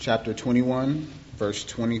chapter 21, verse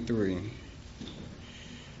 23.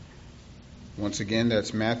 Once again,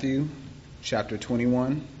 that's Matthew chapter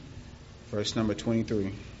 21, verse number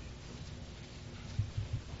 23.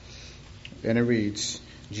 And it reads,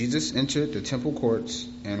 Jesus entered the temple courts,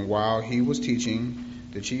 and while he was teaching,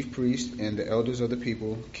 the chief priests and the elders of the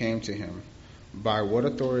people came to him. By what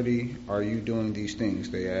authority are you doing these things?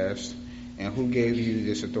 They asked. And who gave you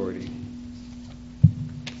this authority?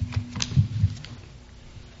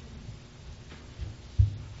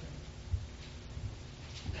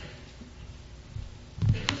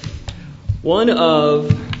 One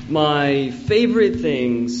of my favorite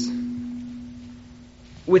things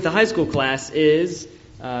with the high school class is,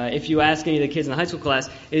 if you ask any of the kids in the high school class,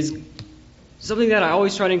 is something that I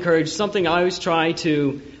always try to encourage, something I always try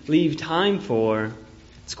to leave time for.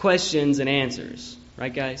 It's questions and answers.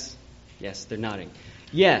 Right, guys? Yes, they're nodding.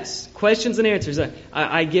 Yes, questions and answers.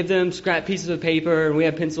 I give them scrap pieces of paper, and we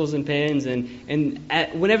have pencils and pens, and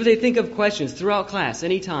whenever they think of questions throughout class,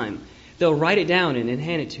 anytime, they'll write it down and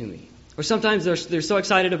hand it to me. Or sometimes they're so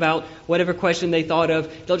excited about whatever question they thought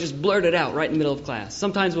of, they'll just blurt it out right in the middle of class.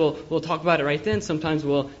 Sometimes we'll talk about it right then. Sometimes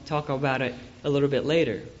we'll talk about it a little bit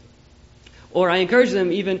later. Or I encourage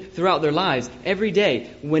them even throughout their lives, every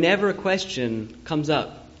day, whenever a question comes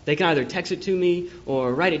up, they can either text it to me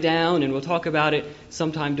or write it down, and we'll talk about it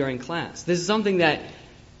sometime during class. This is something that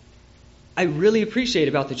I really appreciate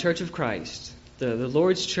about the Church of Christ, the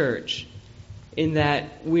Lord's Church, in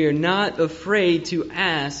that we are not afraid to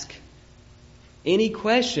ask any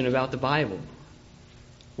question about the Bible.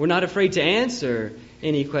 We're not afraid to answer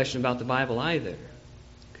any question about the Bible either.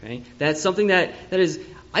 Okay? That's something that is,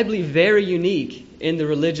 I believe, very unique in the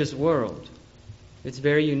religious world. It's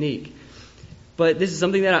very unique. But this is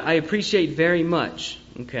something that I appreciate very much.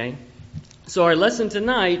 Okay? So our lesson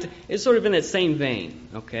tonight is sort of in that same vein.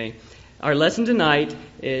 Okay? Our lesson tonight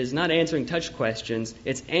is not answering touch questions,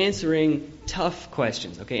 it's answering tough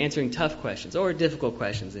questions, okay? Answering tough questions, or difficult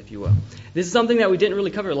questions, if you will. This is something that we didn't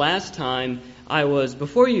really cover last time I was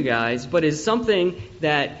before you guys, but is something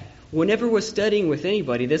that whenever we're studying with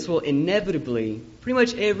anybody, this will inevitably, pretty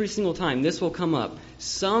much every single time, this will come up.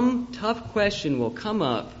 Some tough question will come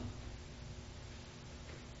up,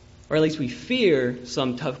 or at least we fear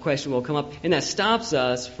some tough question will come up, and that stops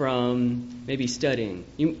us from maybe studying.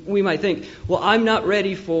 We might think, well, I'm not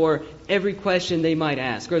ready for every question they might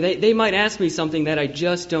ask, or they might ask me something that I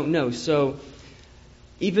just don't know. So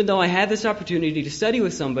even though I have this opportunity to study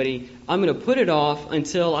with somebody, I'm going to put it off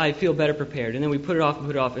until I feel better prepared. And then we put it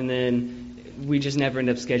off, and then we just never end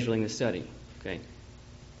up scheduling the study. Okay,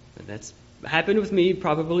 that's happened with me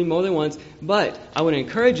probably more than once, but I want to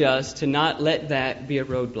encourage us to not let that be a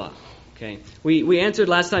roadblock. Okay, we answered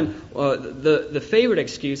last time the favorite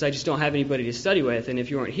excuse, I just don't have anybody to study with, and if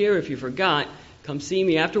you weren't here, if you forgot, come see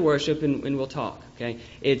me after worship and we'll talk. Okay,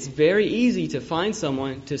 it's very easy to find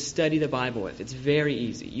someone to study the Bible with. It's very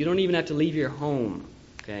easy. You don't even have to leave your home.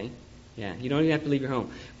 Okay, yeah, you don't even have to leave your home.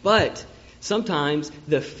 But sometimes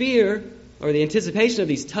the fear or the anticipation of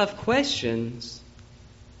these tough questions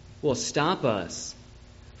will stop us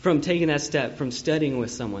from taking that step, from studying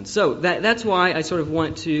with someone. So that's why I sort of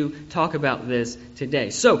want to talk about this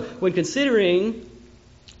today. So when considering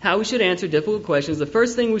how we should answer difficult questions, the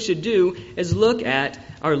first thing we should do is look at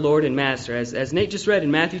our Lord and Master. As Nate just read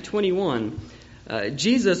in Matthew 21,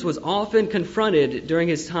 Jesus was often confronted during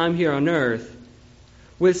his time here on earth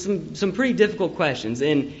with some pretty difficult questions.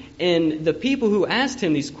 And the people who asked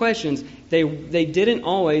him these questions, they didn't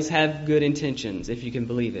always have good intentions, if you can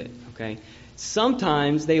believe it. Okay?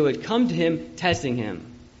 Sometimes they would come to him testing him,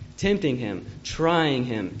 tempting him,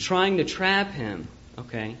 trying to trap him.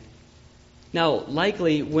 Okay? Now,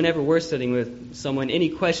 likely, whenever we're studying with someone, any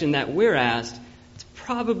question that we're asked, it's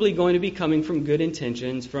probably going to be coming from good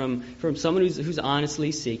intentions, from someone who's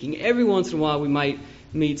honestly seeking. Every once in a while, we might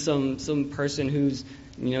meet some person who's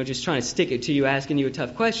just trying to stick it to you, asking you a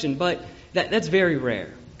tough question, but that's very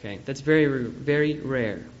rare. Okay, that's very, very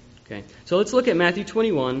rare. Okay, so let's look at Matthew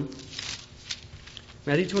 21.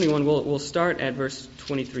 Matthew 21. We'll start at verse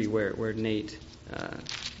 23, where Nate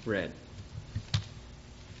read.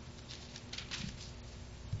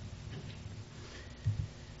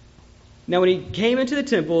 Now, when he came into the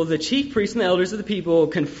temple, the chief priests and the elders of the people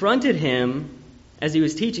confronted him as he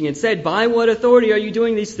was teaching and said, "By what authority are you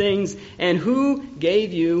doing these things, and who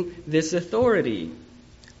gave you this authority?"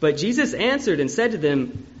 But Jesus answered and said to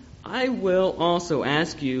them, "I will also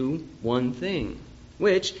ask you one thing,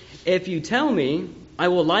 which, if you tell me, I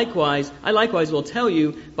likewise will tell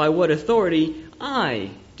you by what authority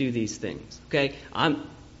I do these things." Okay, I'm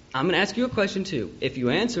going to ask you a question too. If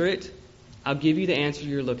you answer it, I'll give you the answer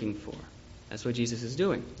you're looking for. That's what Jesus is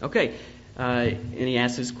doing. Okay, and he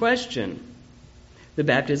asks this question. The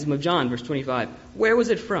baptism of John, verse 25. Where was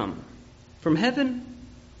it from? From heaven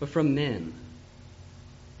or from men?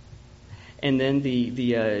 And then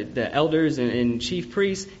the elders and chief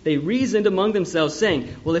priests, they reasoned among themselves,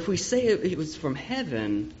 saying, well, if we say it was from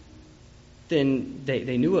heaven, then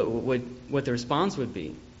they knew what the response would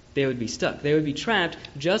be. They would be stuck. They would be trapped,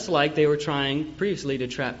 just like they were trying previously to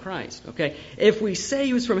trap Christ. Okay, if we say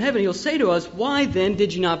he was from heaven, he'll say to us, why then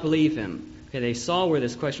did you not believe him? Okay, they saw where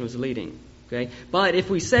this question was leading. Okay, but if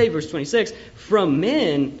we say, verse 26, from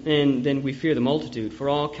men, and then we fear the multitude, for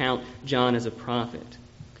all count John as a prophet.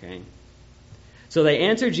 Okay, so they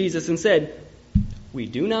answered Jesus and said, we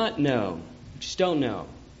do not know. We just don't know.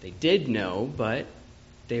 They did know, but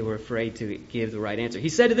they were afraid to give the right answer. He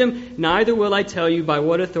said to them, neither will I tell you by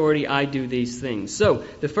what authority I do these things. So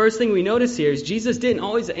the first thing we notice here is Jesus didn't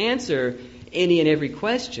always answer any and every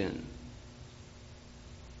question.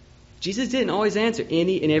 Jesus didn't always answer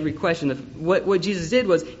any and every question. What Jesus did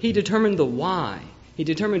was he determined the why. He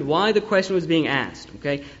determined why the question was being asked.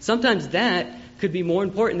 Okay? Sometimes that could be more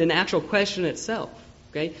important than the actual question itself.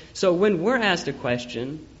 Okay? So when we're asked a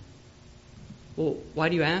question, well, why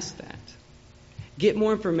do you ask that? Get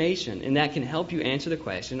more information, and that can help you answer the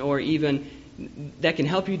question, or even that can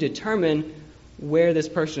help you determine where this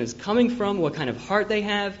person is coming from, what kind of heart they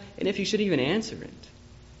have, and if you should even answer it.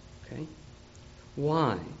 Okay?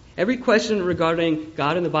 Why? Every question regarding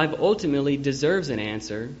God in the Bible ultimately deserves an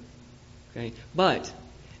answer. Okay? But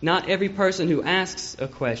not every person who asks a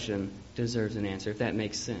question deserves an answer, if that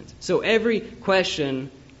makes sense. So every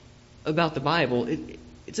question about the Bible,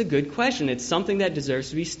 it's a good question. It's something that deserves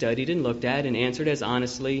to be studied and looked at and answered as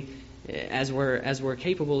honestly as we're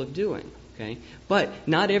capable of doing. Okay? But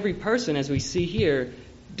not every person, as we see here,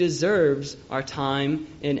 deserves our time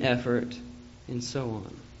and effort and so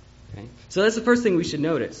on. Okay? So that's the first thing we should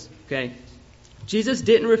notice. Okay? Jesus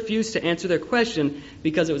didn't refuse to answer their question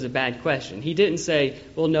because it was a bad question. He didn't say,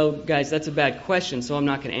 well, no, guys, that's a bad question, so I'm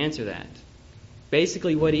not going to answer that.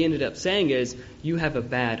 Basically, what he ended up saying is, you have a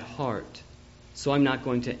bad heart, so I'm not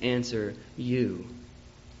going to answer you.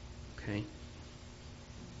 Okay?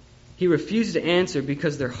 He refused to answer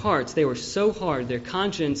because their hearts, they were so hard, their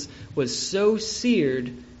conscience was so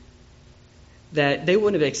seared that they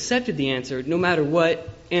wouldn't have accepted the answer no matter what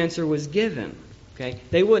answer was given. Okay?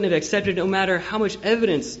 They wouldn't have accepted no matter how much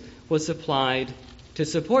evidence was supplied to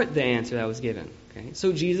support the answer that was given. Okay?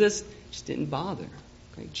 So Jesus just didn't bother.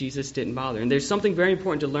 Okay? Jesus didn't bother. And there's something very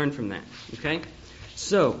important to learn from that. Okay?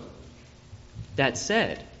 So, that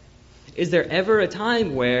said, is there ever a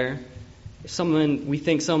time where we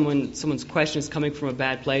think someone's question is coming from a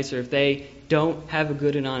bad place, or if they don't have a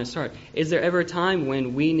good and honest heart, is there ever a time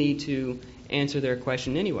when we need to answer their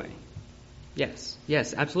question anyway? Yes,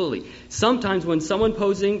 absolutely. Sometimes when someone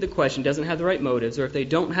posing the question doesn't have the right motives, or if they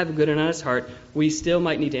don't have a good and honest heart, we still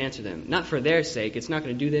might need to answer them. Not for their sake, it's not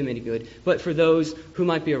going to do them any good, but for those who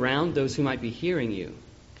might be around, those who might be hearing you.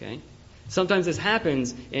 Okay? Sometimes this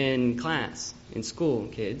happens in class, in school,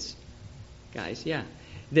 kids. Guys, yeah.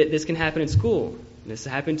 This can happen in school. This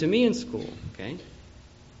happened to me in school, okay?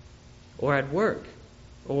 Or at work,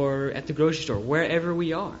 or at the grocery store, wherever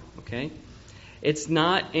we are, okay? It's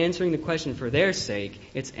not answering the question for their sake.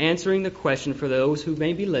 It's answering the question for those who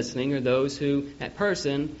may be listening, or those who that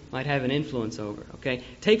person might have an influence over, okay?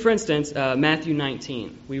 Take, for instance, Matthew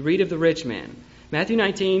 19. We read of the rich man. Matthew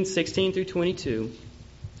 19, 16 through 22.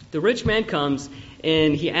 The rich man comes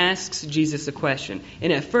and he asks Jesus a question.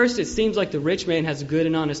 And at first it seems like the rich man has a good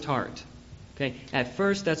and honest heart. Okay? At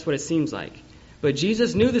first that's what it seems like. But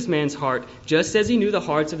Jesus knew this man's heart just as he knew the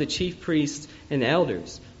hearts of the chief priests and the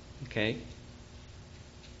elders. Okay?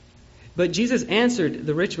 But Jesus answered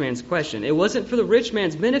the rich man's question. It wasn't for the rich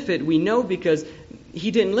man's benefit, we know, because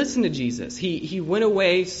he didn't listen to Jesus. He went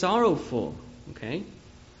away sorrowful. Okay?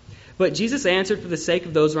 But Jesus answered for the sake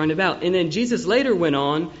of those round about. And then Jesus later went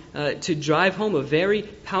on to drive home a very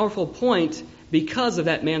powerful point because of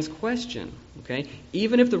that man's question. Okay?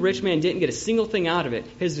 Even if the rich man didn't get a single thing out of it,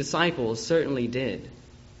 his disciples certainly did.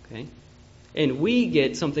 Okay? And we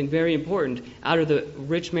get something very important out of the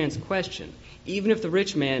rich man's question, even if the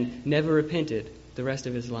rich man never repented the rest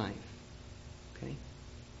of his life. Okay?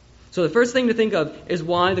 So the first thing to think of is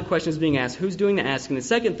why the question is being asked. Who's doing the asking? The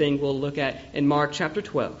second thing we'll look at in Mark chapter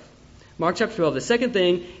 12. Mark chapter 12. The second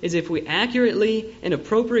thing is if we accurately and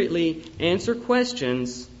appropriately answer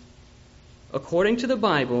questions according to the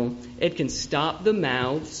Bible, it can stop the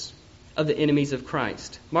mouths of the enemies of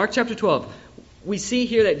Christ. Mark chapter 12. We see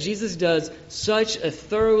here that Jesus does such a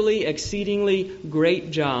thoroughly, exceedingly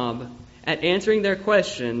great job at answering their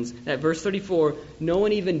questions, at verse 34, no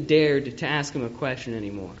one even dared to ask him a question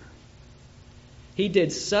anymore. He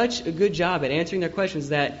did such a good job at answering their questions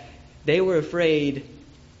that they were afraid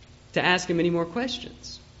to ask him any more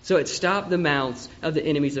questions. So it stopped the mouths of the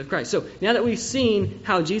enemies of Christ. So now that we've seen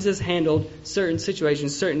how Jesus handled certain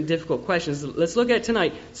situations, certain difficult questions, let's look at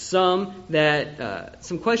tonight some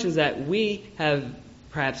questions that we have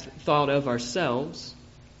perhaps thought of ourselves,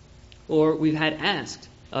 or we've had asked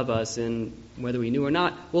of us, and whether we knew or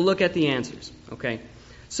not, we'll look at the answers. Okay.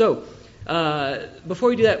 So before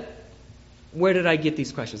we do that, where did I get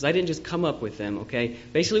these questions? I didn't just come up with them, okay?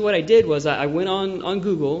 Basically what I did was I went on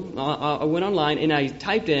Google, I went online, and I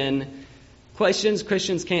typed in questions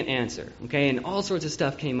Christians can't answer, okay? And all sorts of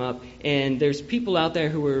stuff came up, and there's people out there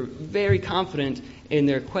who were very confident in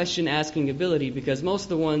their question-asking ability, because most of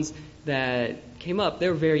the ones that came up, they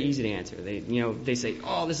were very easy to answer. They say,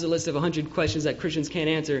 oh, this is a list of 100 questions that Christians can't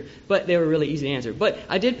answer, but they were really easy to answer. But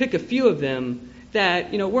I did pick a few of them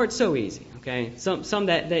that, weren't so easy. Okay, some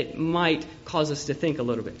that might cause us to think a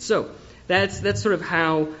little bit. So that's sort of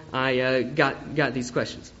how I got these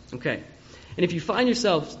questions. Okay, and if you find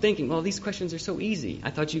yourself thinking, well, these questions are so easy, I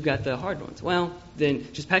thought you got the hard ones. Well, then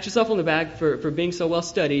just pat yourself on the back for being so well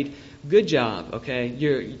studied. Good job. Okay,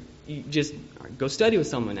 you just go study with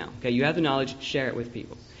someone now. Okay, you have the knowledge, share it with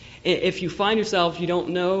people. If you find yourself you don't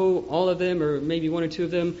know all of them, or maybe one or two of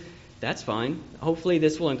them, that's fine. Hopefully,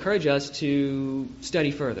 this will encourage us to study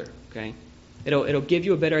further. Okay. It'll give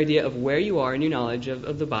you a better idea of where you are in your knowledge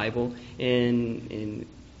of the Bible, and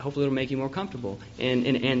hopefully it'll make you more comfortable in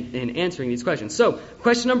answering these questions. So,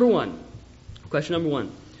 question number one.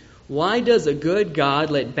 Why does a good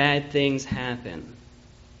God let bad things happen?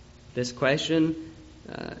 This question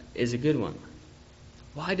is a good one.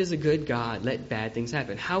 Why does a good God let bad things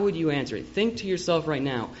happen? How would you answer it? Think to yourself right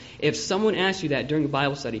now. If someone asked you that during a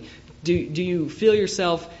Bible study, do you feel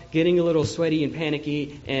yourself getting a little sweaty and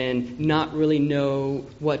panicky and not really know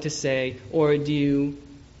what to say? Or are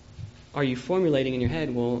you formulating in your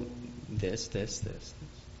head, well, this.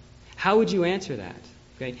 How would you answer that?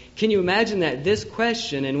 Okay? Can you imagine that this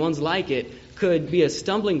question and ones like it could be a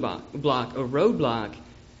stumbling block, a roadblock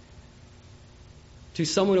to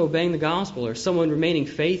someone obeying the gospel or someone remaining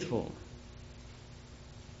faithful?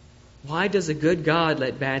 Why does a good God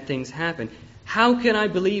let bad things happen? How can I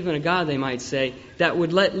believe in a God, they might say, that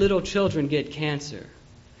would let little children get cancer?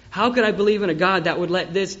 How could I believe in a God that would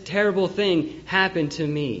let this terrible thing happen to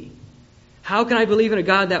me? How can I believe in a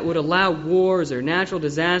God that would allow wars or natural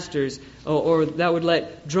disasters, or that would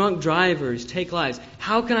let drunk drivers take lives?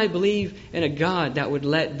 How can I believe in a God that would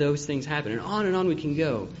let those things happen? And on we can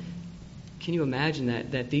go. Can you imagine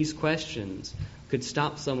that these questions could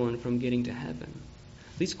stop someone from getting to heaven?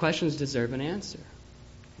 These questions deserve an answer.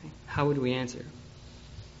 Okay? How would we answer?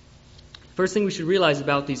 First thing we should realize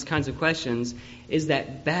about these kinds of questions is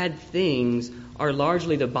that bad things are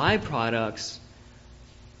largely the byproducts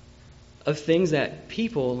of things that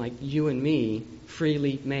people like you and me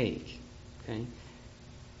freely make. Okay?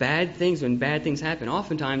 Bad things, when bad things happen,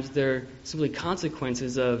 oftentimes they're simply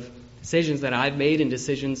consequences of decisions that I've made and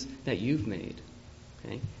decisions that you've made.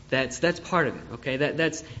 Okay? That's part of it. Okay?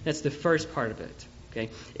 That's the first part of it. Okay?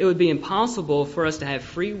 It would be impossible for us to have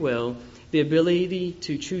free will, the ability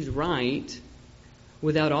to choose right,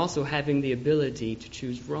 without also having the ability to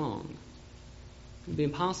choose wrong. It would be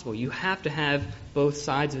impossible. You have to have both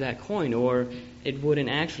sides of that coin, or it wouldn't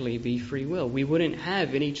actually be free will. We wouldn't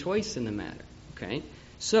have any choice in the matter. Okay?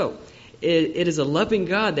 So, it is a loving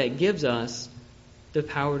God that gives us the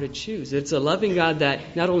power to choose. It's a loving God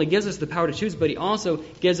that not only gives us the power to choose, but He also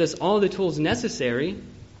gives us all the tools necessary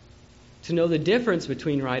to know the difference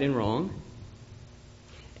between right and wrong,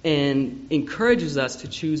 and encourages us to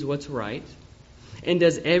choose what's right, and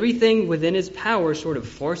does everything within His power sort of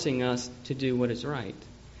forcing us to do what is right.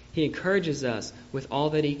 He encourages us with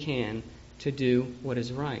all that He can to do what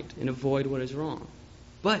is right and avoid what is wrong.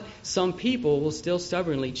 But some people will still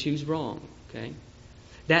stubbornly choose wrong. Okay,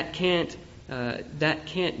 that can't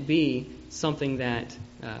be something that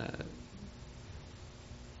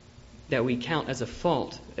we count as a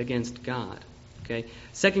fault against God. Okay,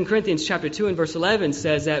 2 Corinthians chapter 2 and verse 11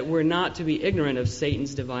 says that we're not to be ignorant of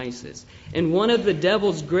Satan's devices. And one of the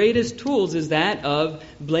devil's greatest tools is that of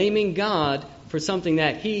blaming God for something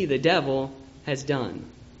that he, the devil, has done.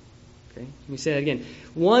 Okay, let me say that again.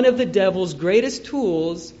 One of the devil's greatest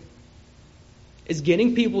tools is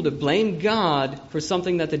getting people to blame God for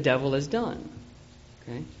something that the devil has done.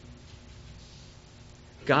 Okay?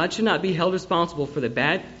 God should not be held responsible for the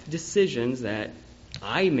bad decisions that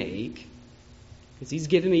I make, because He's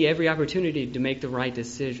given me every opportunity to make the right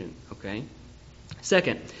decision. Okay?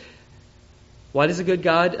 Second, Why does a good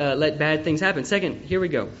God let bad things happen? Second, here we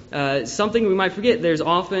go. Something we might forget, there's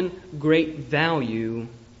often great value.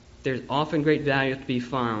 There's often great value to be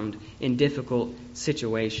found in difficult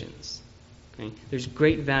situations. Okay? There's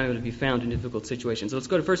great value to be found in difficult situations. So let's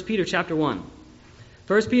go to 1 Peter chapter 1.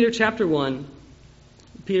 1 Peter chapter 1,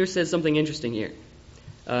 Peter says something interesting here.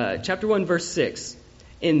 Chapter 1, verse 6.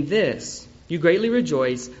 In this you greatly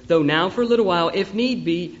rejoice, though now for a little while, if need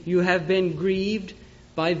be, you have been grieved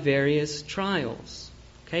by various trials.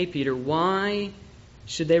 Okay, Peter, why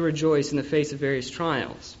should they rejoice in the face of various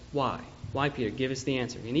trials? Why? Why, Peter? Give us the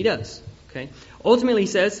answer. And he does. Okay. Ultimately, he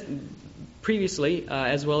says, previously,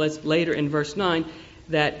 as well as later in verse 9,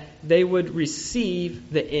 that they would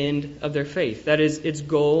receive the end of their faith. That is its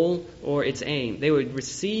goal or its aim. They would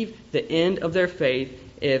receive the end of their faith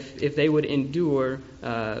if they would endure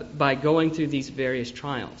by going through these various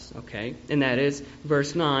trials. Okay? And that is,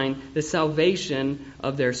 verse 9, the salvation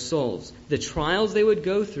of their souls. The trials they would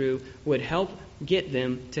go through would help get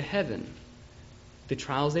them to heaven. The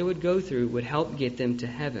trials they would go through would help get them to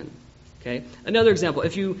heaven. Okay? Another example,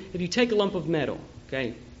 if you take a lump of metal,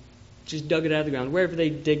 okay, just dug it out of the ground, wherever they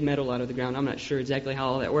dig metal out of the ground, I'm not sure exactly how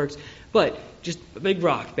all that works, but just a big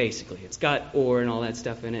rock, basically. It's got ore and all that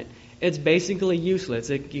stuff in it. It's basically useless.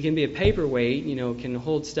 It can be a paperweight, can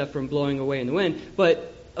hold stuff from blowing away in the wind,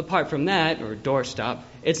 but apart from that, or doorstop,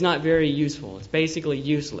 it's not very useful. It's basically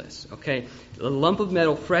useless, okay? A lump of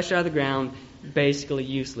metal fresh out of the ground, basically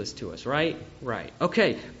useless to us, right? Right.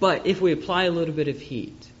 Okay, but if we apply a little bit of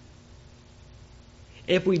heat,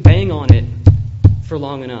 if we bang on it for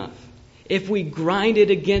long enough, if we grind it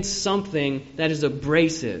against something that is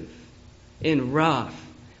abrasive and rough,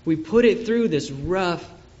 we put it through this rough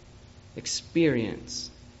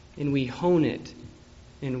experience, and we hone it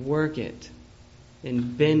and work it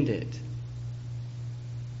and bend it,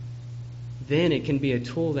 then it can be a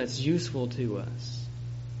tool that's useful to us.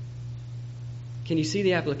 Can you see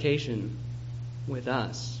the application with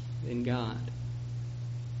us in God?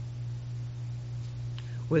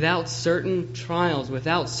 Without certain trials,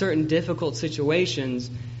 without certain difficult situations,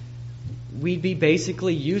 we'd be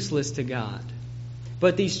basically useless to God.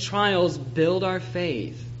 But these trials build our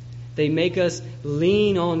faith. They make us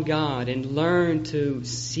lean on God and learn to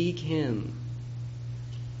seek Him.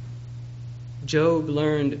 Job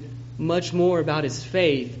learned much more about his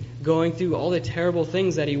faith going through all the terrible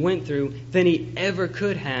things that he went through than he ever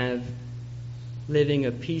could have living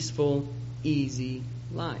a peaceful, easy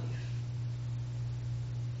life.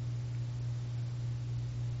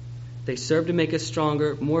 They serve to make us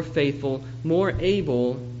stronger, more faithful, more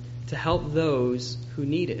able to help those who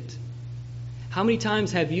need it. How many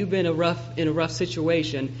times have you been in a rough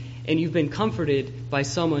situation and you've been comforted by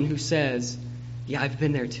someone who says, "Yeah, I've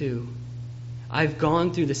been there too. I've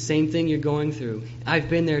gone through the same thing you're going through. I've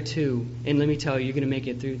been there too, and let me tell you, you're going to make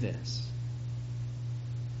it through this."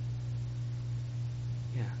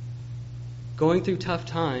 Yeah. Going through tough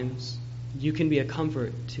times, you can be a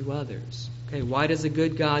comfort to others. Okay, why does a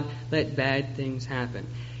good God let bad things happen?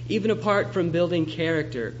 Even apart from building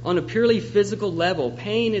character, on a purely physical level,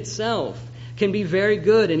 pain itself can be very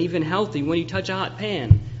good and even healthy when you touch a hot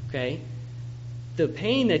pan. Okay? The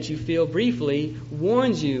pain that you feel briefly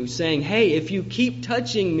warns you, saying, "Hey, if you keep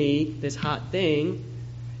touching me, this hot thing,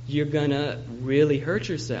 you're going to really hurt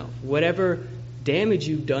yourself. Whatever damage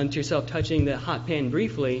you've done to yourself touching the hot pan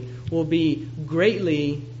briefly will be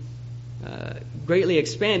greatly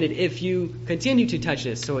expanded if you continue to touch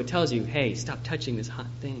this." So it tells you, "Hey, stop touching this hot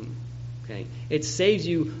thing." Okay? It saves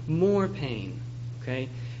you more pain. Okay?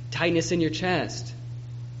 Tightness in your chest.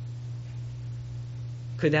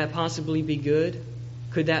 Could that possibly be good?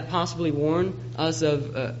 Could that possibly warn us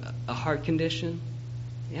of a heart condition?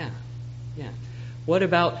 Yeah. What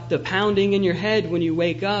about the pounding in your head when you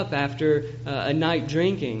wake up after a night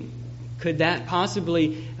drinking? Could that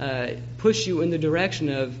possibly push you in the direction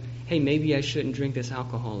of, "Hey, maybe I shouldn't drink this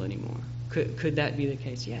alcohol anymore"? Could that be the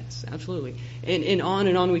case? Yes, absolutely. And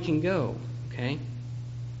on we can go. Okay?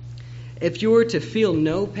 If you were to feel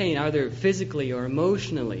no pain, either physically or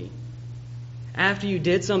emotionally, after you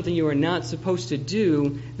did something you were not supposed to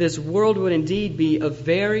do, this world would indeed be a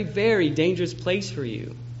very, very dangerous place for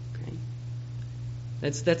you. Okay?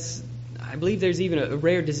 That's. I believe there's even a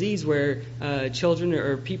rare disease where children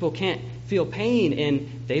or people can't feel pain, and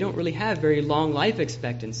they don't really have very long life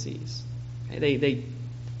expectancies. Okay? They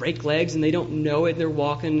break legs and they don't know it. They're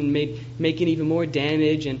walking and making even more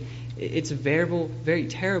damage, and it's a very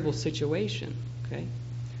terrible situation. Okay?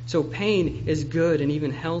 So pain is good and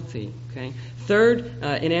even healthy. Okay? Third,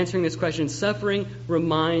 in answering this question, suffering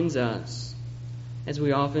reminds us, as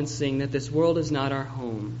we often sing, that this world is not our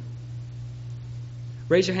home.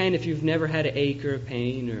 Raise your hand if you've never had an ache or a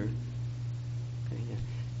pain or... Okay, yeah.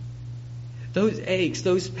 Those aches,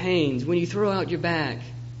 those pains, when you throw out your back,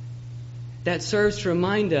 that serves to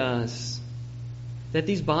remind us that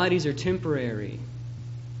these bodies are temporary.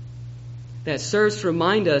 That serves to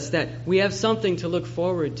remind us that we have something to look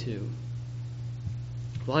forward to.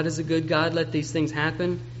 Why does a good God let these things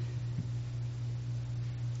happen?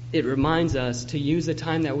 It reminds us to use the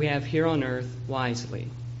time that we have here on earth wisely.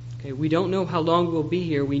 Okay, we don't know how long we'll be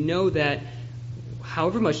here. We know that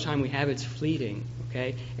however much time we have, it's fleeting.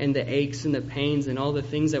 Okay, and the aches and the pains and all the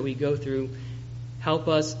things that we go through help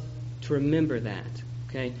us to remember that.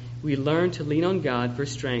 Okay, we learn to lean on God for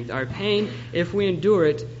strength. Our pain, if we endure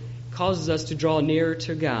it, causes us to draw nearer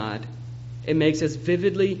to God. It makes us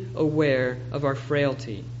vividly aware of our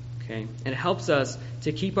frailty. Okay, and it helps us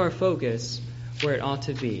to keep our focus where it ought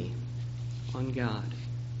to be, on God.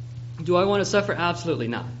 Do I want to suffer? Absolutely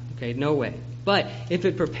not. Okay, no way. But if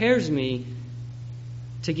it prepares me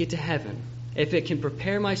to get to heaven, if it can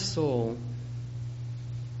prepare my soul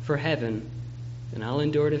for heaven, then I'll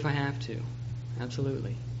endure it if I have to.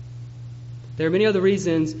 Absolutely. There are many other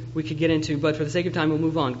reasons we could get into, but for the sake of time, we'll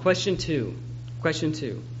move on. Question 2.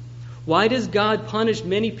 Why does God punish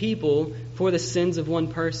many people for the sins of one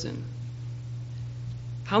person?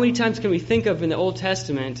 How many times can we think of in the Old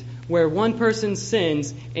Testament where one person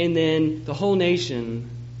sins and then the whole nation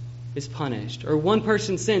is punished? Or one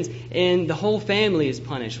person sins and the whole family is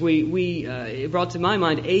punished? It brought to my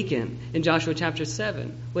mind Achan in Joshua chapter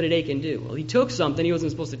 7. What did Achan do? Well, he took something he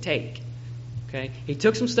wasn't supposed to take. Okay? He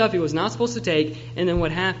took some stuff he was not supposed to take, and then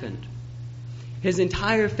what happened? His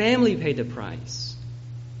entire family paid the price.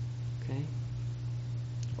 Okay?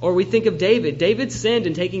 Or we think of David. David sinned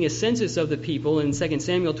in taking a census of the people in 2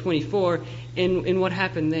 Samuel 24, and what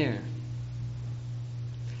happened there?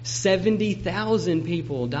 70,000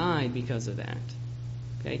 people died because of that.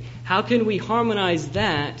 Okay? How can we harmonize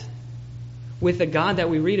that with the God that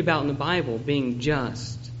we read about in the Bible being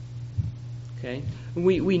just? Okay?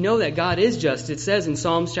 We know that God is just. It says in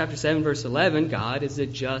Psalms chapter 7, verse 11, God is a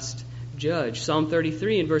just judge. Psalm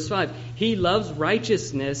 33 and verse 5, He loves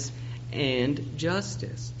righteousness and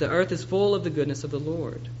justice. The earth is full of the goodness of the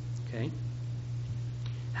Lord. Okay?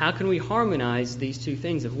 How can we harmonize these two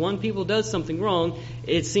things? If one people does something wrong,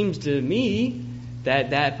 it seems to me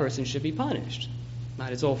that that person should be punished. Not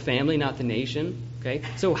his whole family, not the nation. Okay?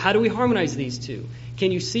 So how do we harmonize these two?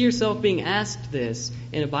 Can you see yourself being asked this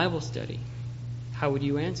in a Bible study? How would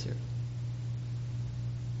you answer?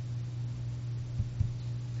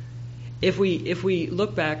 If we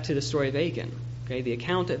look back to the story of Achan, okay, the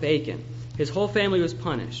account of Achan, his whole family was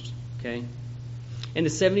punished, okay, and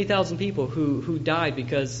the 70,000 people who died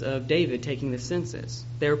because of David taking the census,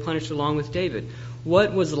 they were punished along with David.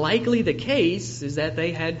 What was likely the case is that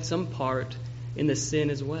they had some part in the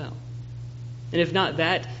sin as well. And if not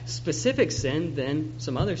that specific sin, then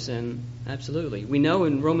some other sin, absolutely. We know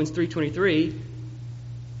in Romans 3:23,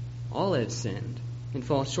 all have sinned and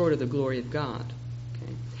fall short of the glory of God.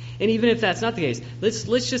 Okay? And even if that's not the case,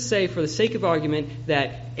 let's just say for the sake of argument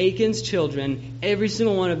that Achan's children, every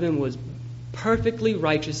single one of them was perfectly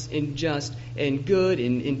righteous and just and good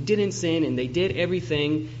and didn't sin, and they did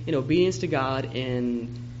everything in obedience to God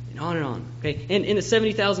and on and on. Okay? And the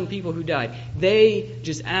 70,000 people who died, they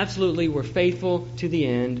just absolutely were faithful to the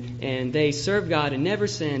end, and they served God and never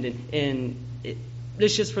sinned,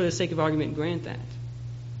 let's just for the sake of argument grant that.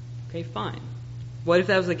 Okay, fine. What if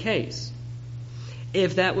that was the case?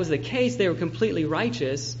 If that was the case, they were completely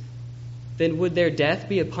righteous, then would their death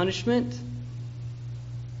be a punishment?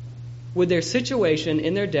 Would their situation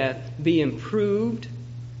in their death be improved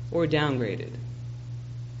or downgraded?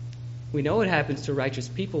 We know what happens to righteous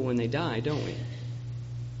people when they die, don't we?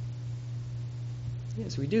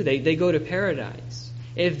 Yes, we do. They go to paradise.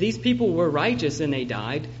 If these people were righteous and they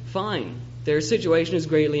died, fine. Their situation is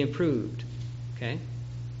greatly improved. Okay?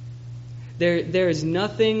 There is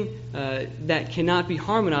nothing that cannot be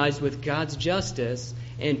harmonized with God's justice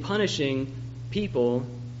in punishing people,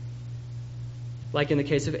 like in the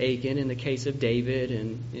case of Achan, in the case of David,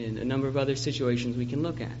 and in a number of other situations we can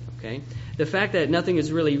look at. Okay, the fact that nothing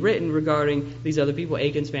is really written regarding these other people,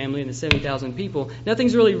 Achan's family and the 70,000 people,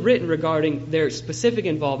 nothing's really written regarding their specific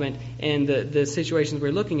involvement in the situations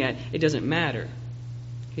we're looking at. It doesn't matter.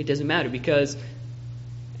 It doesn't matter because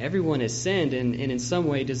everyone has sinned and in some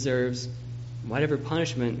way deserves whatever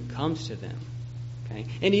punishment comes to them. Okay?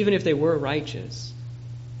 And even if they were righteous,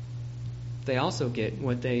 they also get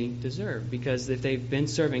what they deserve, because if they've been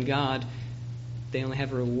serving God, they only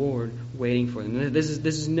have a reward waiting for them. This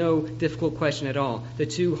is no difficult question at all. The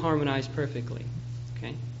two harmonize perfectly.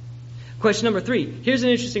 Okay? Question number 3. Here's an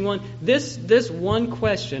interesting one. This one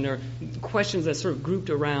question, or questions that sort of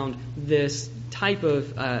grouped around this type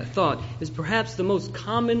of thought, is perhaps the most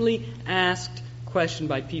commonly asked question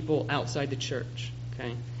by people outside the church.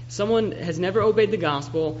 Okay? Someone has never obeyed the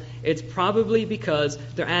gospel. It's probably because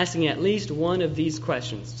they're asking at least one of these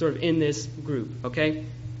questions, sort of in this group. Okay?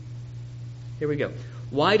 Here we go.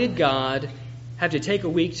 Why did God have to take a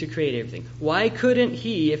week to create everything? Why couldn't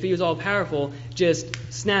he, if he was all powerful, just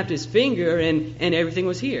snapped his finger and everything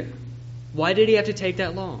was here? Why did he have to take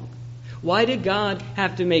that long? Why did God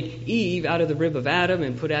have to make Eve out of the rib of Adam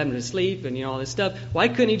and put Adam to sleep and all this stuff? Why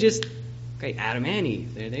couldn't he just, okay, Adam and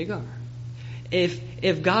Eve, there they go.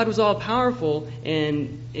 If God was all powerful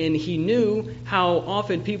and he knew how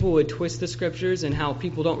often people would twist the scriptures and how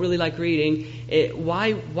people don't really like reading,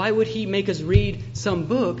 why would he make us read some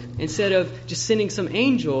book instead of just sending some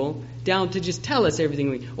angel down to just tell us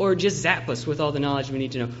everything or just zap us with all the knowledge we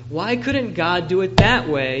need to know? Why couldn't God do it that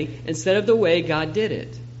way instead of the way God did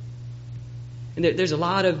it? And there's a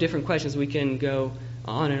lot of different questions we can go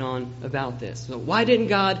on and on about this. So why didn't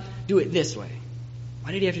God do it this way?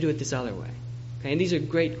 Why did he have to do it this other way? Okay, and these are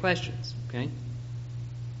great questions. Okay,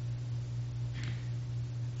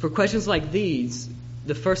 for questions like these,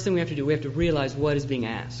 the first thing we have to do, we have to realize what is being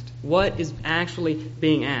asked. What is actually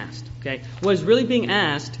being asked? Okay, what is really being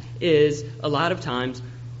asked is a lot of times,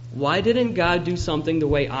 why didn't God do something the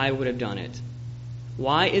way I would have done it?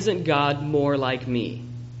 Why isn't God more like me?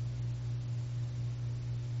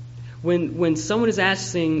 When someone is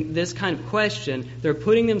asking this kind of question, they're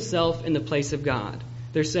putting themselves in the place of God.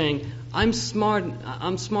 They're saying, I'm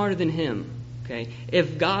smarter than him. Okay?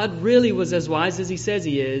 If God really was as wise as he says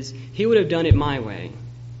he is, he would have done it my way.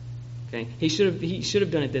 Okay? He should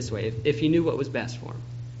have done it this way if he knew what was best for him.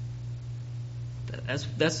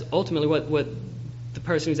 That's ultimately what the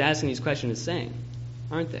person who's asking these questions is saying,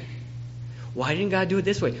 aren't they? Why didn't God do it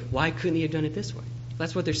this way? Why couldn't he have done it this way?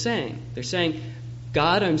 That's what they're saying. They're saying,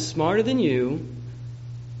 God, I'm smarter than you,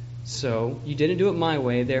 so you didn't do it my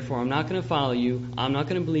way, therefore I'm not going to follow you, I'm not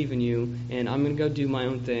going to believe in you, and I'm going to go do my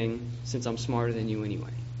own thing since I'm smarter than you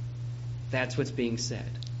anyway. That's what's being said.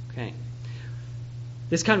 Okay.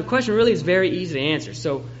 This kind of question really is very easy to answer.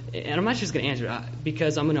 So, and I'm not just going to answer it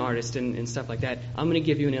because I'm an artist and stuff like that. I'm going to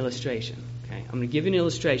give you an illustration. Okay. I'm going to give you an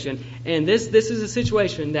illustration, and this is a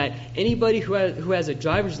situation that anybody who has a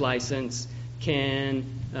driver's license can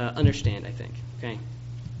understand, I think. Okay.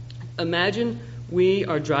 Imagine we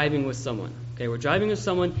are driving with someone. Okay, we're driving with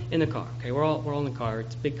someone in the car. Okay, we're all in the car.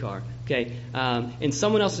 It's a big car. Okay, and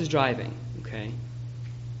someone else is driving. Okay,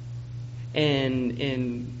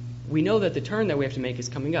 and we know that the turn that we have to make is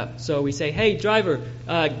coming up. So we say, "Hey, driver,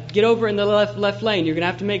 get over in the left lane. You're gonna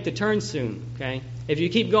have to make the turn soon." Okay, if you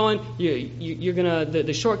keep going, you're gonna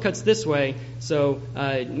the shortcut's this way. So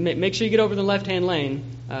make sure you get over the left-hand lane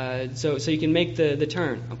so you can make the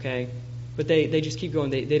turn. Okay, but they just keep going.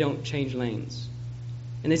 They don't change lanes.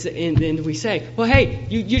 And they say, and then we say, well, hey,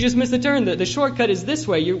 you just missed the turn. The shortcut is this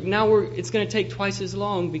way. It's going to take twice as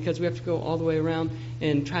long because we have to go all the way around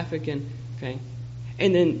in traffic. And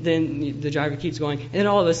then the driver keeps going. And then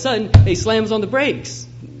all of a sudden, he slams on the brakes.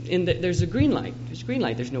 And there's a green light. There's a green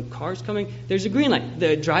light. There's no cars coming. There's a green light.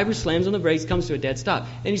 The driver slams on the brakes, comes to a dead stop.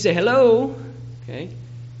 And you say, hello. Okay.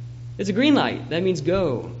 It's a green light. That means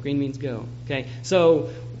go. Green means go. Okay.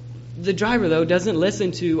 So the driver, though, doesn't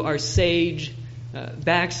listen to our sage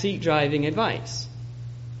backseat driving advice.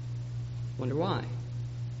 Wonder why.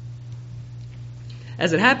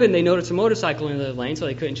 As it happened, they noticed a motorcycle in the lane, so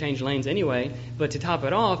they couldn't change lanes anyway. But to top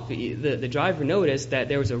it off, the driver noticed that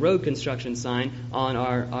there was a road construction sign on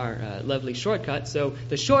our lovely shortcut. So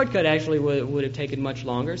the shortcut actually would have taken much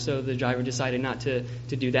longer, so the driver decided not to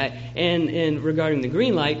do that. And regarding the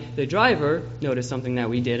green light, the driver noticed something that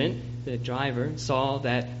we didn't. The driver saw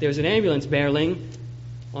that there was an ambulance barreling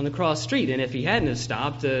on the cross street, and if he hadn't have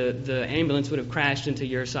stopped, the ambulance would have crashed into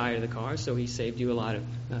your side of the car, so he saved you a lot of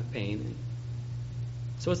pain.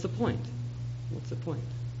 So what's the point? What's the point?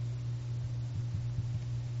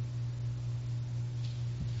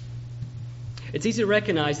 It's easy to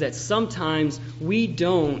recognize that sometimes we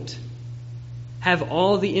don't have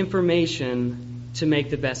all the information to make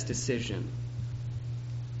the best decision.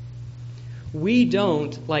 We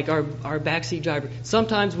don't, like our backseat driver.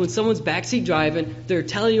 Sometimes when someone's backseat driving, they're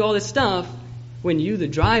telling you all this stuff when you, the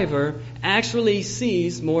driver, actually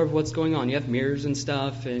sees more of what's going on. You have mirrors and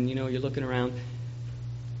stuff, and you're looking around.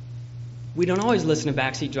 We don't always listen to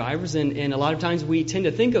backseat drivers, and a lot of times we tend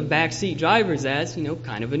to think of backseat drivers as,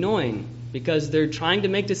 kind of annoying because they're trying to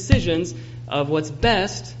make decisions of what's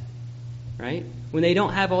best, right, when they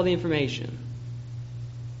don't have all the information.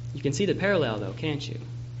 You can see the parallel, though, can't you?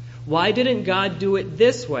 Why didn't God do it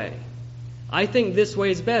this way? I think this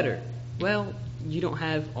way is better. Well, you don't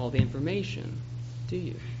have all the information, do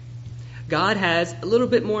you? God has a little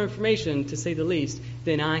bit more information, to say the least,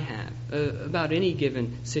 than I have about any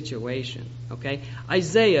given situation. Okay?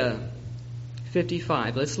 Isaiah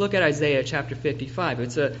 55. Let's look at Isaiah chapter 55.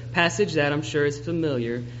 It's a passage that I'm sure is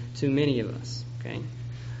familiar to many of us. Okay?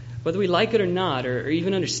 Whether we like it or not, or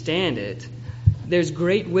even understand it, there's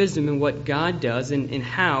great wisdom in what God does and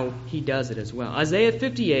how He does it as well. Isaiah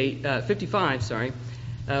 55.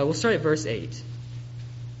 We'll start at verse 8.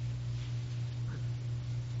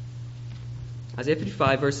 Isaiah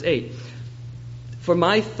 55, verse 8. For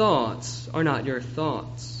my thoughts are not your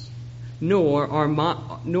thoughts, nor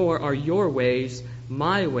are your ways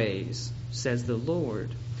my ways, says the Lord.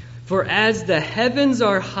 For as the heavens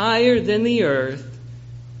are higher than the earth,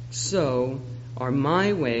 so are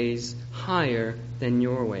my ways higher than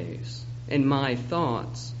your ways, and my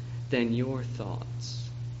thoughts than your thoughts.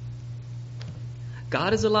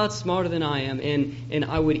 God is a lot smarter than I am, and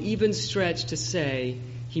I would even stretch to say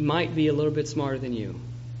He might be a little bit smarter than you.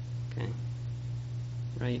 Okay?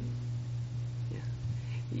 Right? Yeah.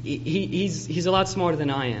 He's a lot smarter than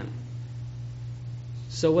I am.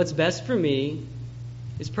 So what's best for me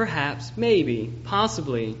is perhaps, maybe,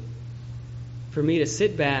 possibly, for me to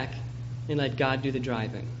sit back and let God do the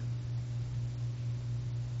driving.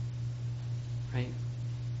 Right?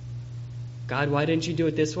 God, why didn't you do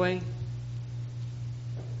it this way?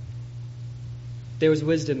 There was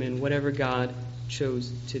wisdom in whatever God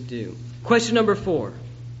chose to do. Question number 4.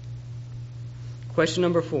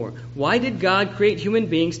 Why did God create human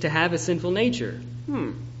beings to have a sinful nature?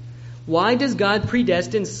 Why does God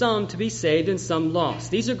predestine some to be saved and some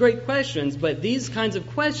lost? These are great questions, but these kinds of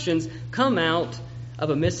questions come out of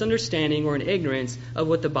a misunderstanding or an ignorance of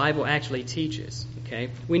what the Bible actually teaches. Okay?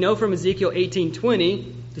 We know from Ezekiel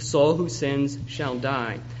 18:20, the soul who sins shall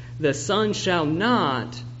die. The son shall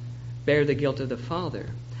not bear the guilt of the father,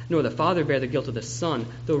 nor the father bear the guilt of the son.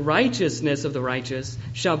 The righteousness of the righteous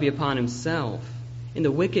shall be upon himself, and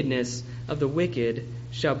the wickedness of the wicked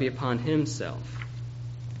shall be upon himself.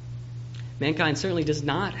 Mankind certainly does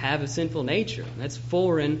not have a sinful nature. That's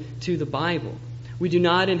foreign to the Bible. We do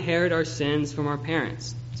not inherit our sins from our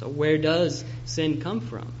parents. So where does sin come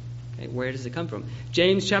from? Okay, where does it come from?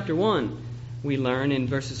 James chapter 1, we learn in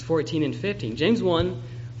verses 14 and 15. James 1,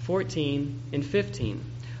 14 and 15.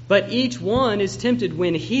 But each one is tempted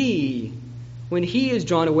when he is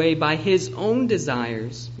drawn away by his own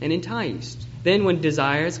desires and enticed. Then when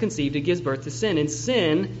desire is conceived, it gives birth to sin. And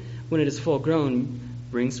sin, when it is full grown,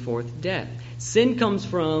 brings forth death. Sin comes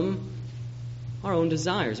from our own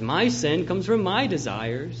desires. My sin comes from my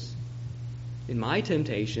desires and my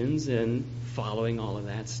temptations and following all of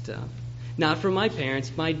that stuff. Not from my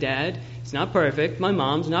parents. My dad is not perfect. My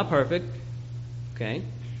mom's not perfect. Okay?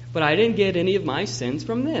 But I didn't get any of my sins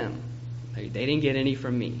from them. They didn't get any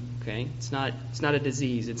from me. Okay? It's not a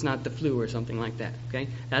disease. It's not the flu or something like that. Okay?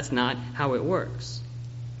 That's not how it works.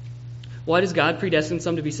 Why does God predestine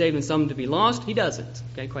some to be saved and some to be lost? He doesn't.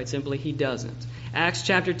 Okay? Quite simply, He doesn't. Acts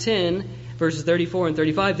chapter 10, verses 34 and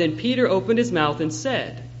 35. Then Peter opened his mouth and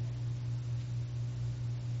said,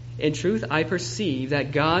 in truth, I perceive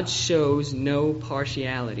that God shows no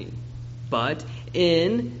partiality, but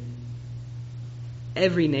in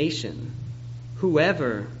every nation,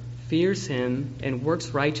 whoever fears Him and works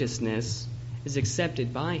righteousness is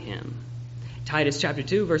accepted by Him. Titus chapter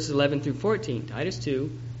 2, verses 11 through 14. Titus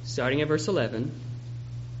 2, starting at verse 11.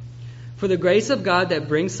 For the grace of God that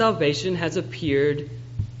brings salvation has appeared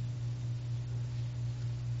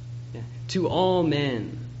to all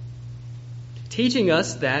men, teaching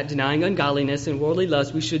us that, denying ungodliness and worldly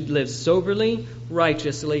lust, we should live soberly,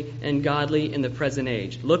 righteously, and godly in the present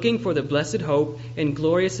age, looking for the blessed hope and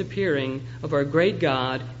glorious appearing of our great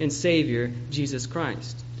God and Savior, Jesus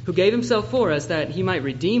Christ, who gave Himself for us that He might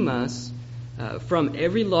redeem us from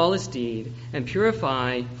every lawless deed and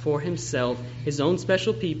purify for Himself His own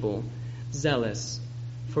special people, zealous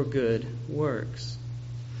for good works.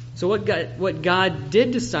 So what God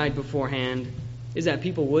did decide beforehand is that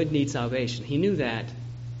people would need salvation. He knew that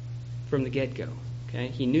from the get-go. Okay?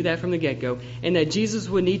 He knew that from the get-go. And that Jesus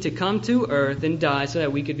would need to come to earth and die so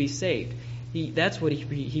that we could be saved. That's what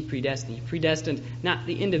he predestined. He predestined not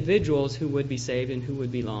the individuals who would be saved and who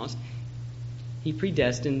would be lost. He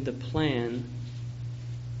predestined the plan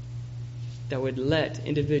that would let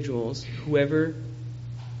individuals, whoever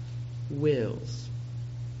wills,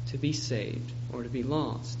 to be saved or to be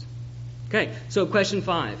lost. Okay, so question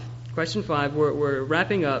 5. Question 5, we're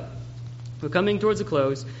wrapping up. We're coming towards a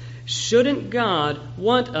close. Shouldn't God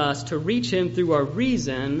want us to reach him through our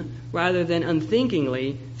reason rather than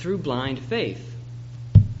unthinkingly through blind faith?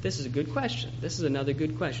 This is a good question. This is another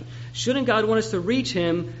good question. Shouldn't God want us to reach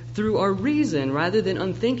him through our reason rather than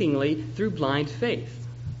unthinkingly through blind faith?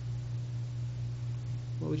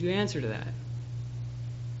 What would you answer to that?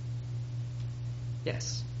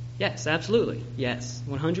 Yes. Yes, absolutely. Yes.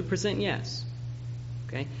 100% yes.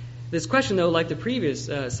 Okay? This question, though, like the previous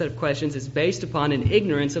set of questions, is based upon an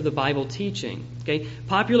ignorance of the Bible teaching. Okay?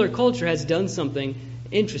 Popular culture has done something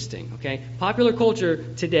interesting. Okay? Popular culture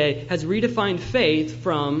today has redefined faith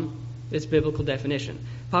from its biblical definition.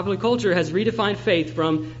 Popular culture has redefined faith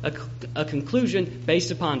from a conclusion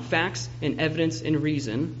based upon facts and evidence and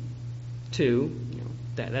reason to,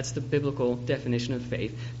 that's the biblical definition of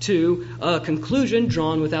faith, to a conclusion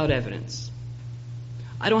drawn without evidence.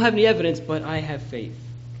 I don't have any evidence, but I have faith.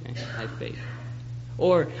 Okay? I have faith.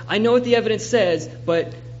 Or, I know what the evidence says,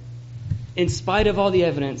 but in spite of all the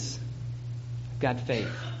evidence, I've got faith.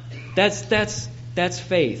 That's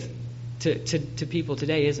faith to people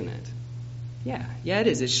today, isn't it? Yeah, it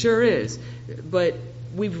is. It sure is. But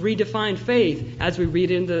we've redefined faith as we read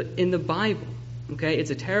in the Bible. Okay, it's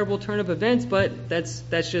a terrible turn of events, but that's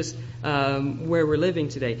just where we're living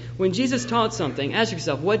today. When Jesus taught something, ask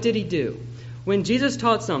yourself, what did he do? When Jesus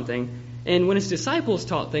taught something, and when his disciples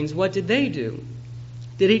taught things, what did they do?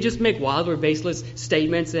 Did he just make wild or baseless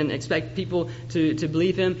statements and expect people to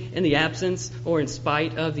believe him in the absence or in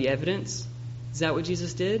spite of the evidence? Is that what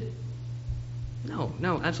Jesus did?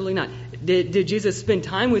 No, absolutely not. Did Jesus spend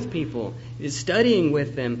time with people, studying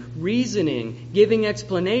with them, reasoning, giving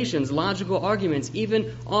explanations, logical arguments,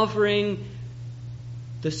 even offering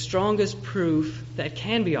the strongest proof that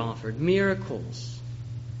can be offered, miracles,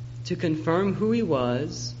 to confirm who he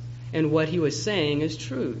was and what he was saying is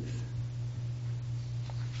truth?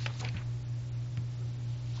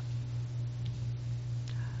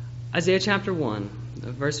 Isaiah chapter 1,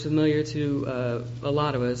 a verse familiar to a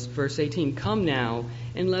lot of us, verse 18. Come now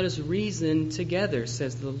and let us reason together,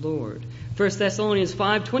 says the Lord. 1 Thessalonians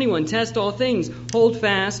 5:21. Test all things, hold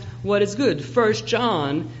fast what is good. 1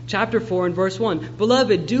 John chapter 4 and verse 1.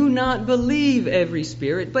 Beloved, do not believe every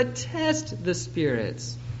spirit, but test the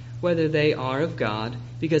spirits, whether they are of God,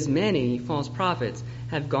 because many false prophets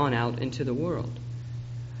have gone out into the world.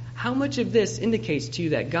 How much of this indicates to you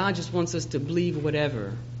that God just wants us to believe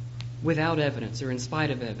whatever, without evidence or in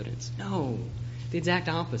spite of evidence? No, the exact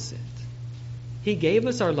opposite. He gave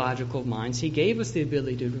us our logical minds. He gave us the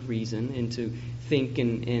ability to reason and to think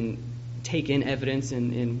and take in evidence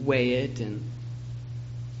and weigh it. And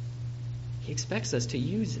he expects us to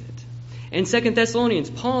use it. In 2 Thessalonians,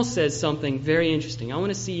 Paul says something very interesting. I want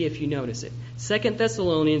to see if you notice it. 2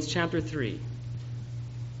 Thessalonians chapter 3.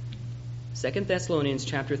 2 Thessalonians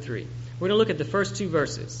chapter 3. We're going to look at the first two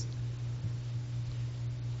verses.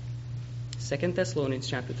 2 Thessalonians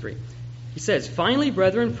chapter 3. He says, Finally,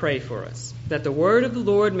 brethren, pray for us, that the word of the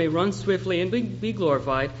Lord may run swiftly and be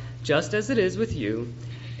glorified, just as it is with you,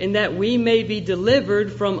 and that we may be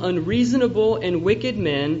delivered from unreasonable and wicked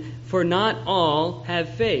men, for not all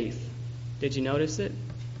have faith. Did you notice it?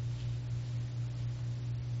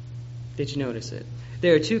 Did you notice it?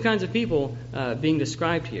 There are two kinds of people being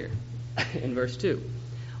described here in verse 2.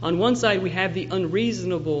 On one side, we have the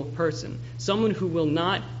unreasonable person, someone who will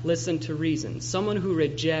not listen to reason, someone who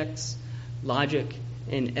rejects logic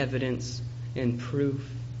and evidence and proof.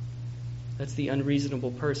 That's the unreasonable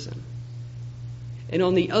person. And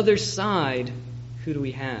on the other side, who do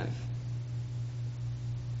we have?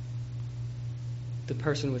 The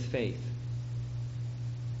person with faith.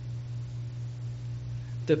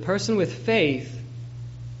 The person with faith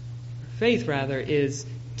is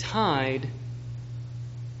tied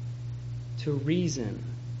to reason.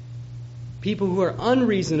 People who are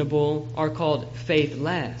unreasonable are called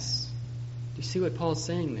faithless. Do you see what Paul's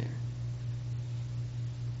saying there?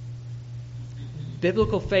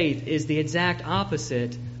 Biblical faith is the exact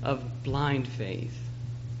opposite of blind faith.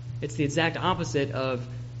 It's the exact opposite of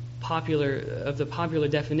the popular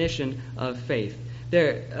definition of faith.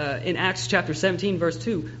 There, in Acts chapter 17, verse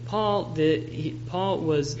 2, Paul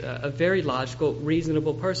was a very logical,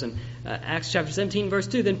 reasonable person. Acts chapter 17, verse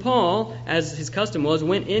 2, then Paul, as his custom was,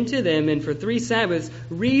 went into them and for 3 Sabbaths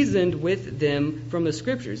reasoned with them from the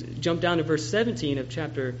Scriptures. Jump down to verse 17 of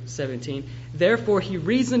chapter 17. Therefore he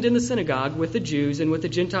reasoned in the synagogue with the Jews and with the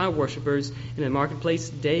Gentile worshippers in the marketplace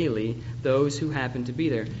daily, those who happened to be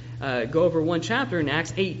there. Go over one chapter in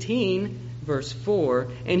Acts 18, verse 4,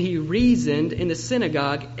 and he reasoned in the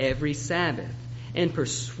synagogue every Sabbath and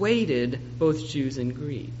persuaded both Jews and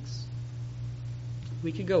Greeks.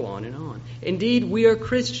 We could go on and on. Indeed, we are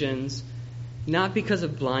Christians not because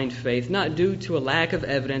of blind faith, not due to a lack of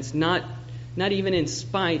evidence, not even in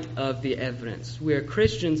spite of the evidence. We are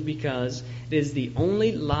Christians because it is the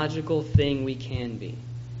only logical thing we can be.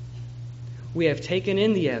 We have taken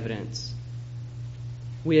in the evidence.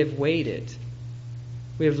 We have weighed it.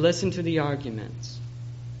 We have listened to the arguments.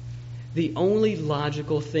 The only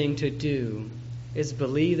logical thing to do is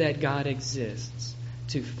believe that God exists,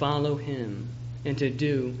 to follow Him, and to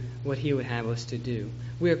do what He would have us to do.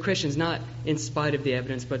 We are Christians not in spite of the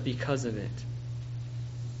evidence, but because of it.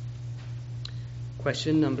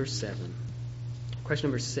 Question number 7. Question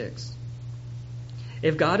number 6.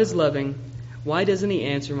 If God is loving, why doesn't He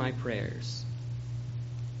answer my prayers?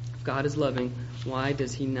 If God is loving, why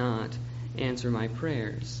does He not answer my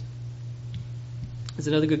prayers? It's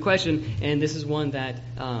another good question, and this is one that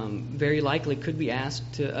very likely could be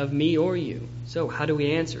asked of me or you. So how do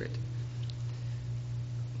we answer it?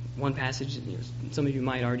 One passage, some of you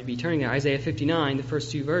might already be turning there, Isaiah 59, the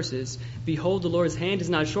first 2 verses. Behold, the Lord's hand is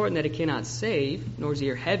not shortened that it cannot save, nor is His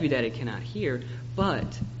ear heavy that it cannot hear,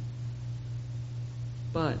 but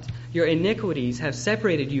your iniquities have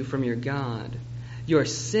separated you from your God. Your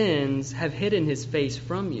sins have hidden His face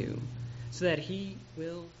from you, so that He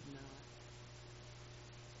will not.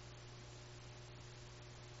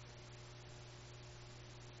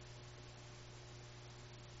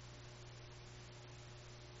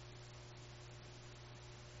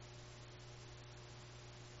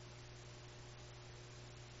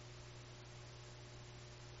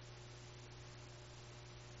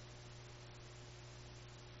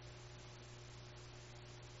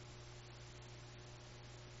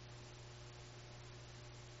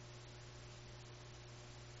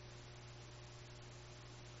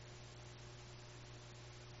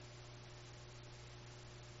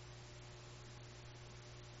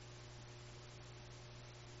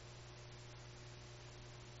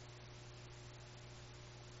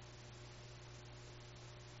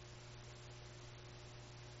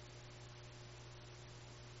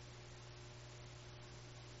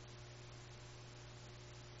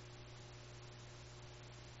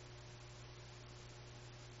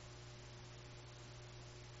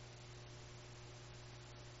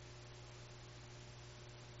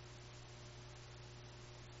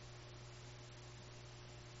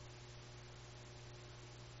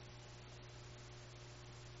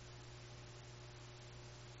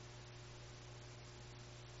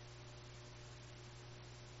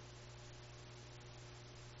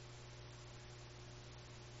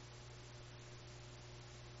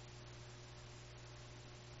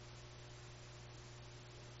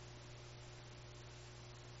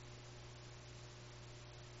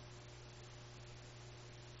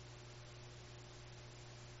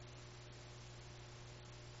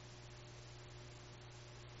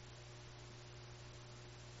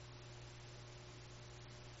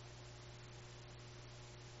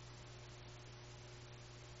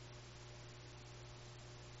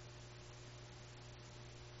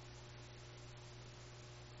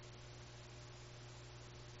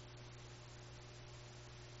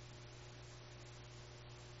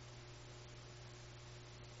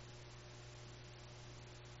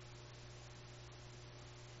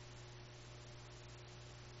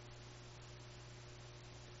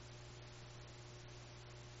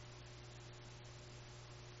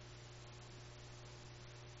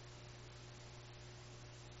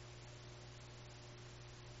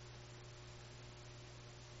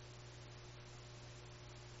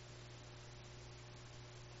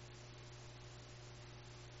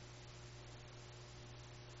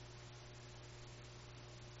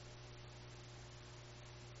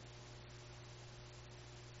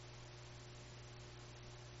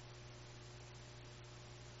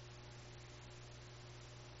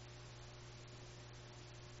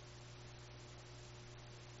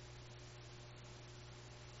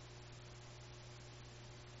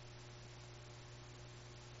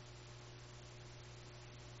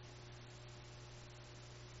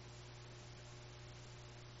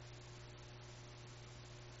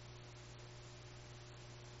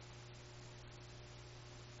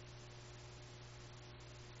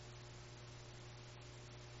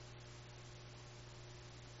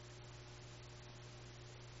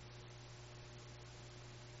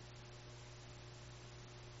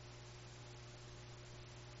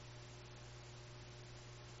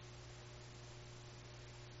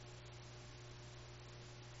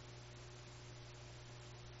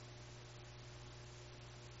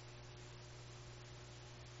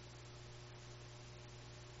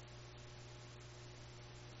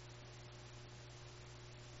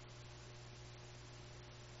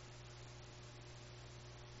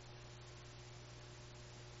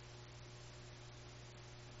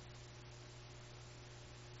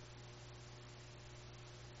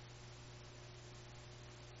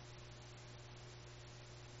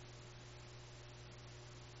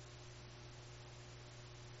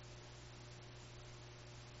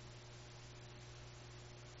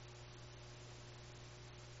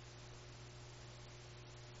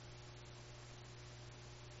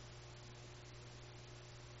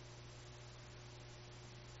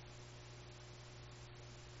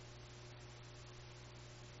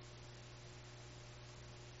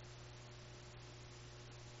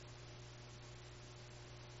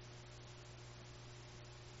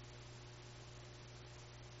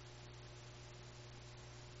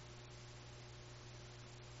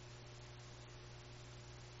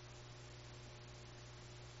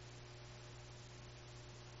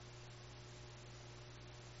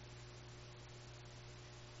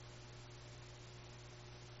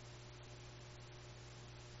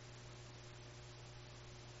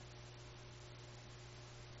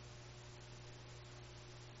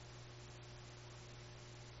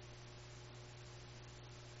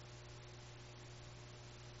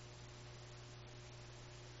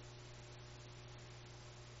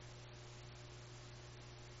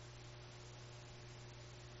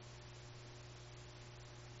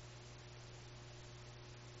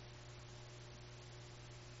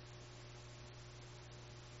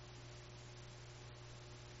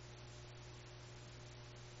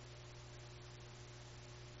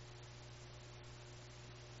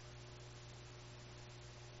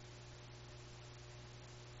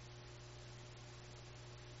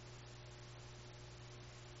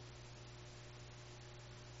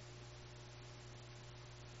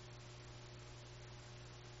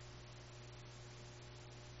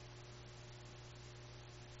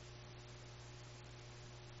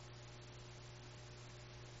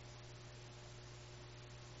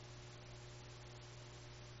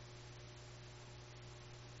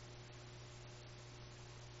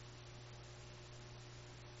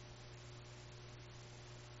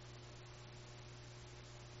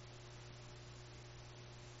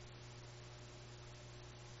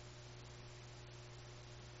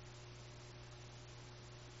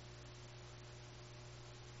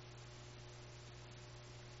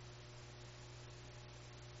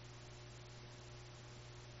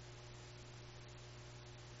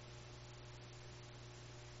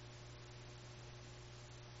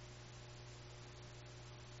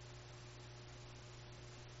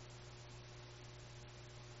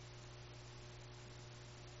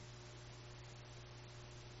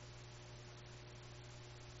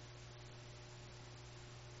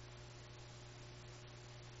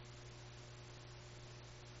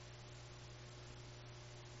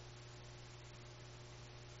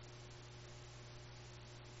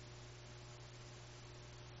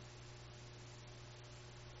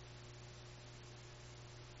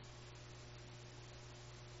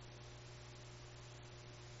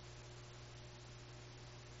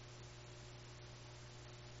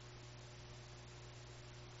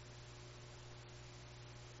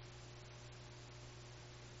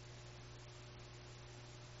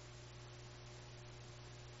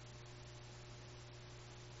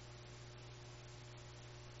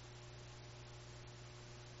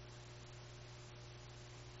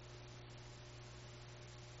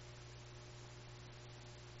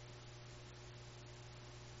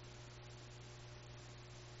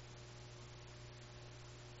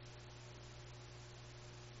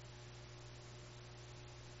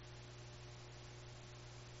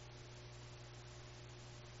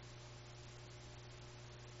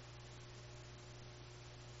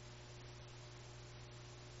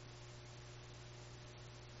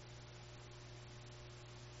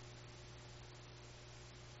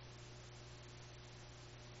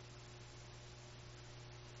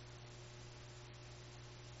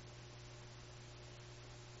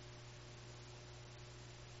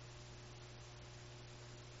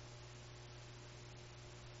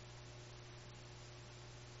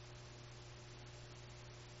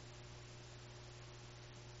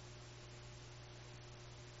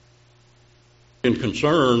 and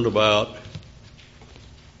concerned about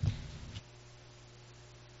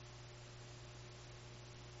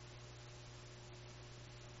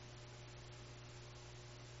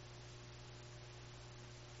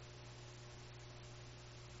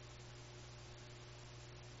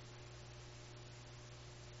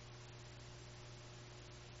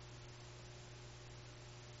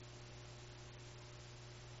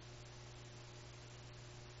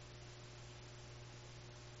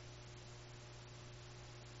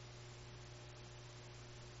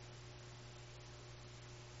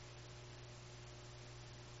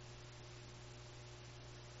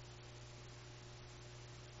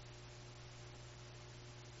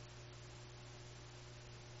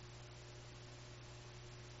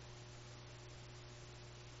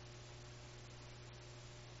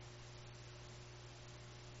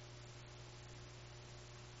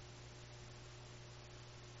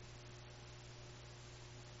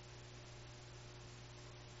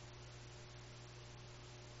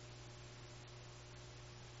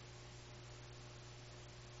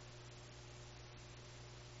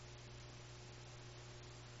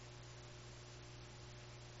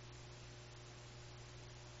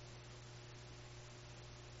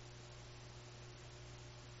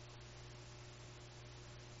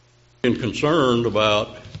and concerned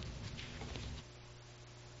about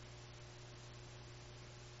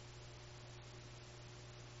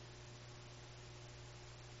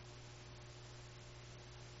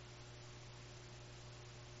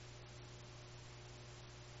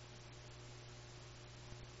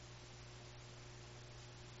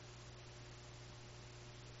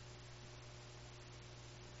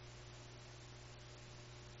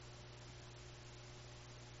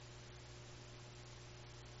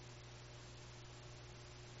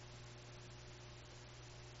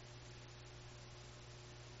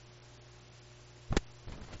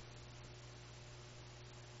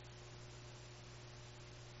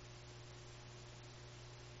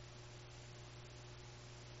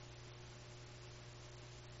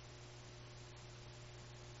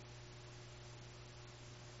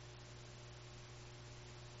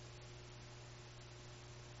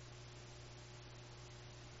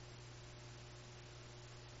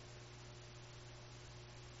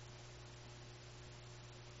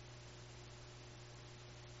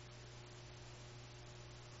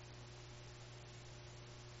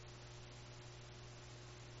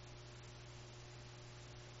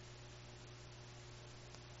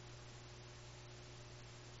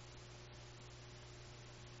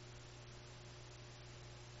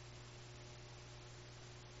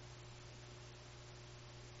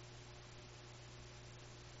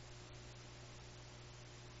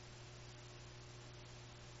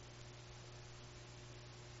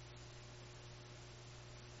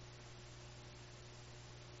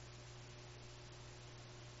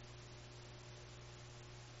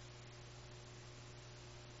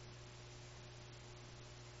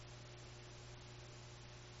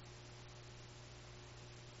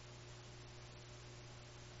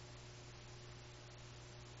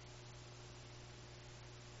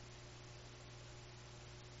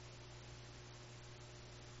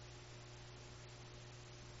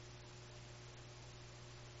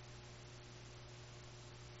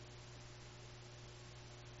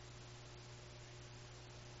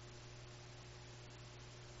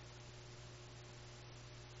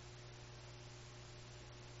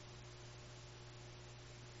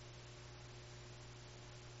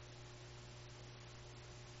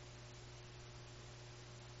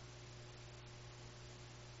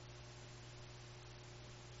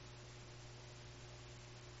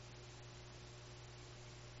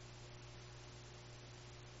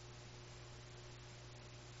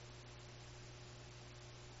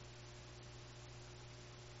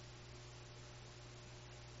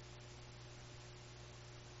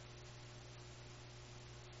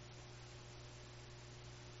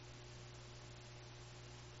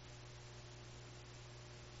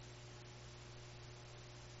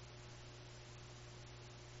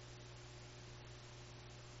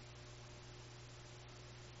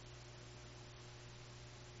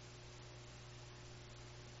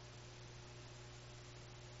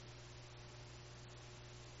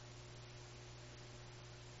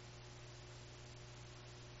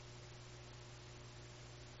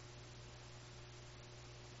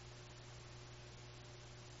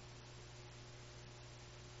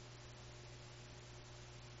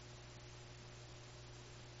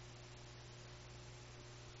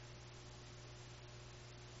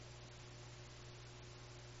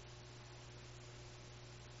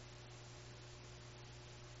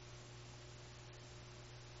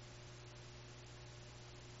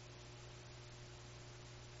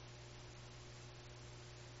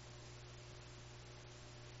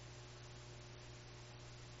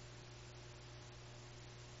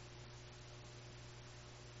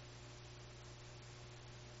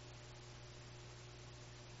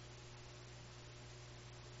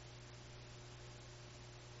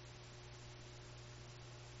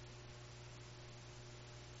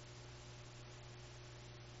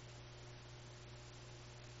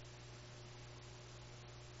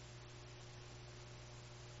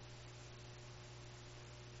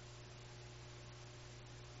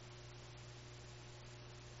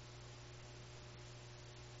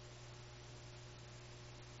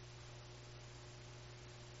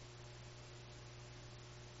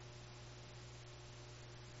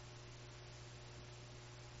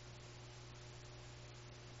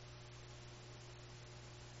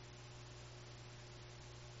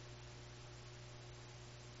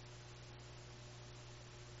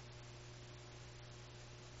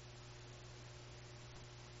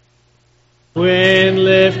when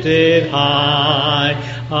lifted high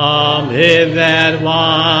amid that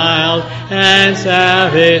wild and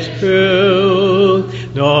savage crew,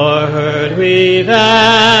 nor heard we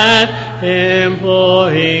that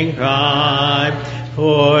imploring cry,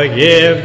 forgive